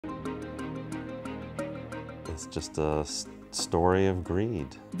It's just a story of greed.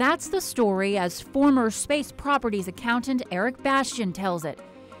 That's the story as former Space Properties accountant Eric Bastian tells it.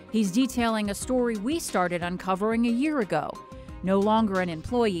 He's detailing a story we started uncovering a year ago. No longer an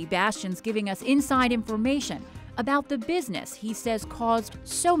employee, Bastian's giving us inside information about the business he says caused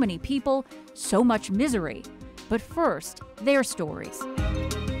so many people so much misery. But first, their stories.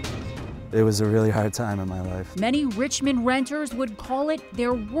 It was a really hard time in my life. Many Richmond renters would call it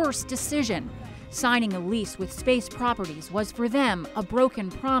their worst decision. Signing a lease with Space Properties was for them a broken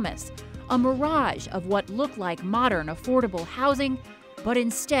promise, a mirage of what looked like modern, affordable housing, but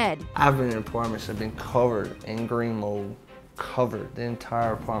instead, I've been in apartments that have been covered in green mold. Covered, the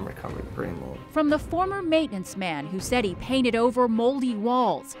entire apartment covered in green mold. From the former maintenance man who said he painted over moldy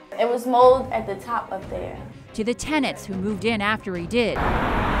walls. It was mold at the top up there. To the tenants who moved in after he did.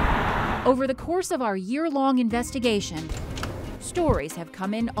 Over the course of our year-long investigation, stories have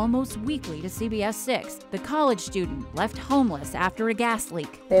come in almost weekly to CBS 6. The college student left homeless after a gas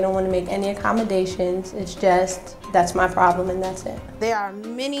leak. They don't want to make any accommodations. It's just, that's my problem and that's it. There are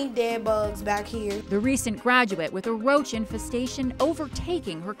many dead bugs back here. The recent graduate with a roach infestation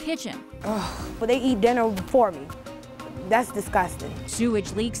overtaking her kitchen. But they eat dinner for me. That's disgusting.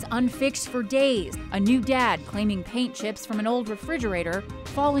 Sewage leaks unfixed for days. A new dad claiming paint chips from an old refrigerator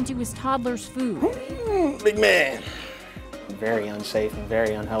fall into his toddler's food. Big man. Very unsafe and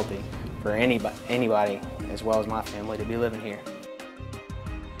very unhealthy for anybody as well as my family to be living here.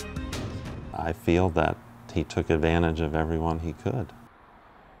 I feel that he took advantage of everyone he could.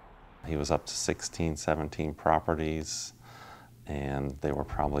 He was up to 16, 17 properties, and they were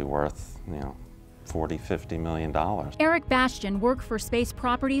probably worth, $40, $50 million. Eric Bastian worked for Space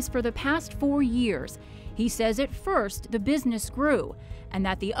Properties for the past 4 years. He says at first the business grew, and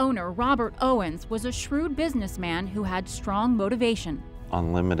that the owner, Robert Owens, was a shrewd businessman who had strong motivation.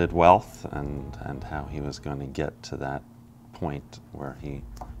 Unlimited wealth and how he was going to get to that point where he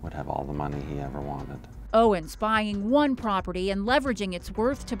would have all the money he ever wanted. Owens buying one property and leveraging its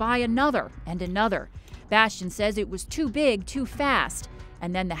worth to buy another and another. Bastian says it was too big, too fast,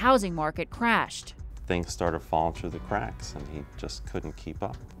 and then the housing market crashed. Things started falling through the cracks and he just couldn't keep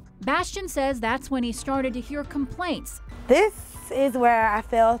up. Bastian says that's when he started to hear complaints. This is where I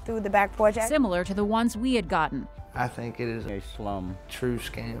fell through the back porch. Similar to the ones we had gotten. I think it is a slum, true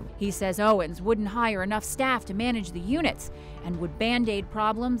scam. He says Owens wouldn't hire enough staff to manage the units and would band-aid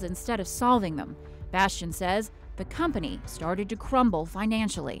problems instead of solving them. Bastian says the company started to crumble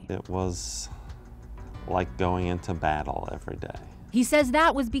financially. It was like going into battle every day. He says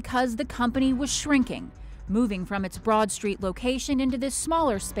that was because the company was shrinking, moving from its Broad Street location into this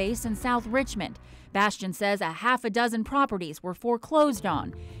smaller space in South Richmond. Bastian says a half a dozen properties were foreclosed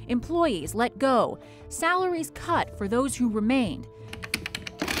on, employees let go, salaries cut for those who remained.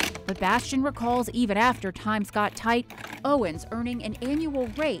 But Bastian recalls even after times got tight, Owens earning an annual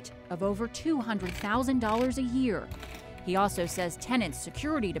rate of over $200,000 a year. He also says tenants'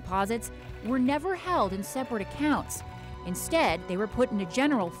 security deposits were never held in separate accounts. Instead, they were put in a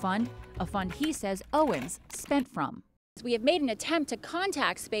general fund, a fund he says Owens spent from. We have made an attempt to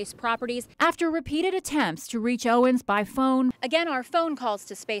contact Space Properties after repeated attempts to reach Owens by phone. Again, our phone calls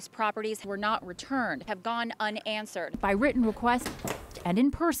to Space Properties were not returned, have gone unanswered. By written request and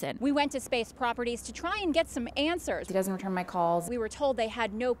in person. We went to Space Properties to try and get some answers. He doesn't return my calls. We were told they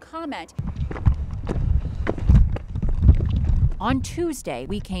had no comment. On Tuesday,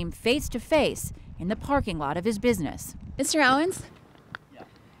 we came face to face in the parking lot of his business. Mr. Owens? Yeah.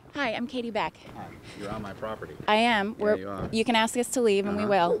 Hi, I'm Katie Beck. Hi, you're on my property. I am. Yeah, you are. You can ask us to leave, and we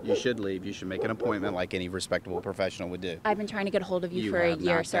will. You should leave. You should make an appointment like any respectable professional would do. I've been trying to get a hold of you for have a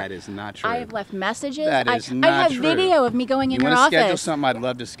year, not. sir. That is not true. I have left messages. That is I not have true. video of me going in your office. You want to schedule something? I'd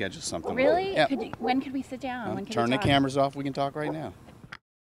love to schedule something. Really? Yeah. When could we sit down? When could Turn we the talk? cameras off. We can talk right now.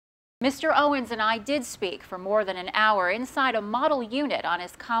 Mr. Owens and I did speak for more than an hour inside a model unit on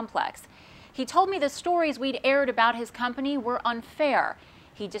his complex. He told me the stories we'd aired about his company were unfair.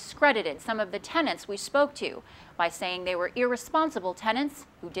 He discredited some of the tenants we spoke to by saying they were irresponsible tenants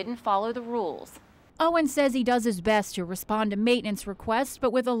who didn't follow the rules. Owens says he does his best to respond to maintenance requests,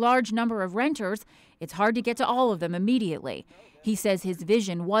 but with a large number of renters, it's hard to get to all of them immediately. He says his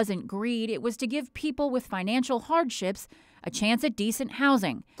vision wasn't greed, it was to give people with financial hardships a chance at decent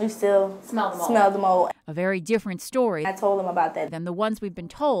housing. You still smell the mold. A very different story I told them about that. than the ones we've been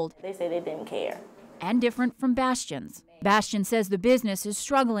told, They say they didn't care. and different from Bastian's. Bastian says the business is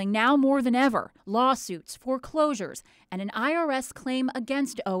struggling now more than ever. Lawsuits, foreclosures, and an IRS claim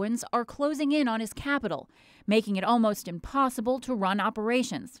against Owens are closing in on his capital, making it almost impossible to run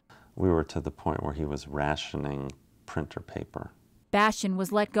operations. We were to the point where he was rationing printer paper. Bastian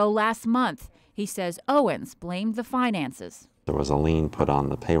was let go last month. He He says Owens blamed the finances. There was a lien put on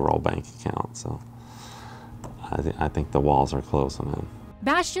the payroll bank account, so I think the walls are closing in.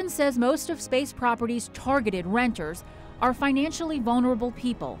 Bastian says most of Space Properties' targeted renters are financially vulnerable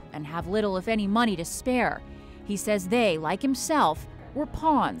people and have little, if any, money to spare. He says they, like himself, were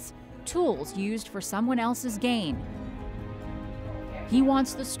pawns, tools used for someone else's gain. He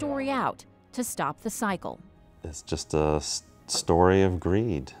wants the story out to stop the cycle. It's just a story of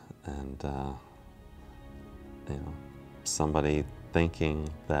greed and somebody thinking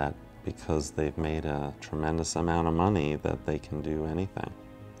that because they've made a tremendous amount of money that they can do anything.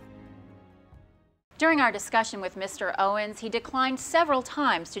 During our discussion with Mr. Owens, he declined several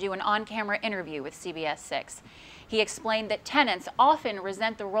times to do an on-camera interview with CBS 6. He explained that tenants often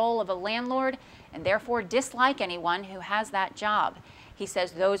resent the role of a landlord and therefore dislike anyone who has that job. He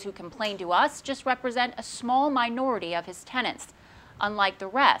says those who complain to us just represent a small minority of his tenants, unlike the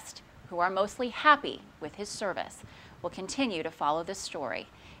rest, who are mostly happy with his service. We'll continue to follow this story.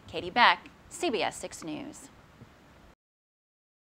 Katie Beck, CBS 6 News.